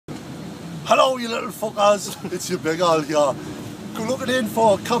Hello, you little fuckers. It's your big old here. Go looking in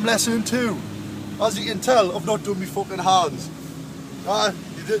for Come Lesson 2. As you can tell, I've not done me fucking hands.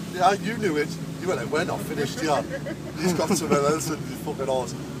 You knew it. You went like, we're not finished here. He's got something else in his fucking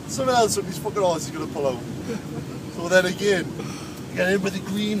arse. Something else in his fucking arse he's going to pull out. So then again, get in with the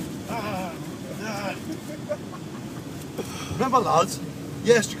green. Remember lads,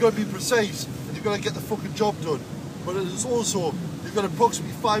 yes, you've got to be precise and you've got to get the fucking job done. But it's also, you've got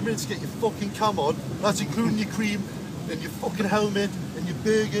approximately 5 minutes to get your fucking cam on. That's including your cream and your fucking helmet and your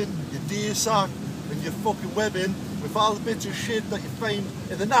bergen, your deer sack and your fucking webbing with all the bits of shit that you find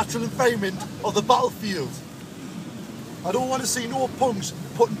in the natural environment of the battlefield. I don't want to see no punks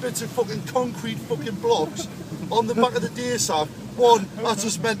putting bits of fucking concrete fucking blocks on the back of the deer sack. One, that's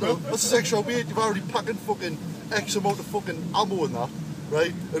just mental. That's a sexual weight. You've already packing fucking X amount of fucking ammo in that,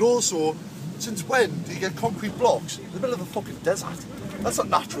 right? And also, since when do you get concrete blocks in the middle of a fucking desert? That's not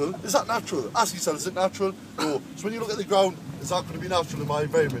natural. Is that natural? Ask yourself, is it natural? No. So when you look at the ground, is that going to be natural in my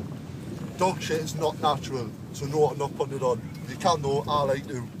environment? Dog shit is not natural. So no, I'm not putting it on. You can though, I like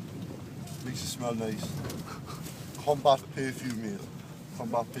to. Makes you smell nice. Combat perfume, mate.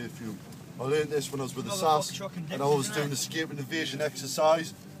 Combat perfume. I learned this when I was with the SAS and I was doing the escape and evasion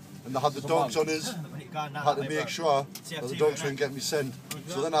exercise and they had the dogs on us. I had to make sure that the dogs wouldn't get me sent.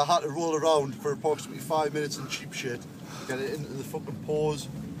 So then I had to roll around for approximately 5 minutes in cheap shit, get it into the fucking paws,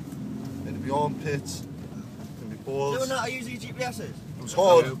 into my armpits, into my balls. Doing that, I use these GPSs. It was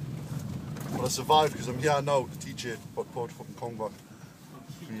hard, but I survived because I'm here now to teach you what fucking combat.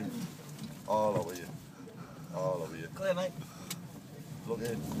 All over you. All over you. Clear, mate. Look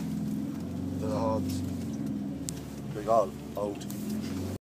in. The odds. Big all out.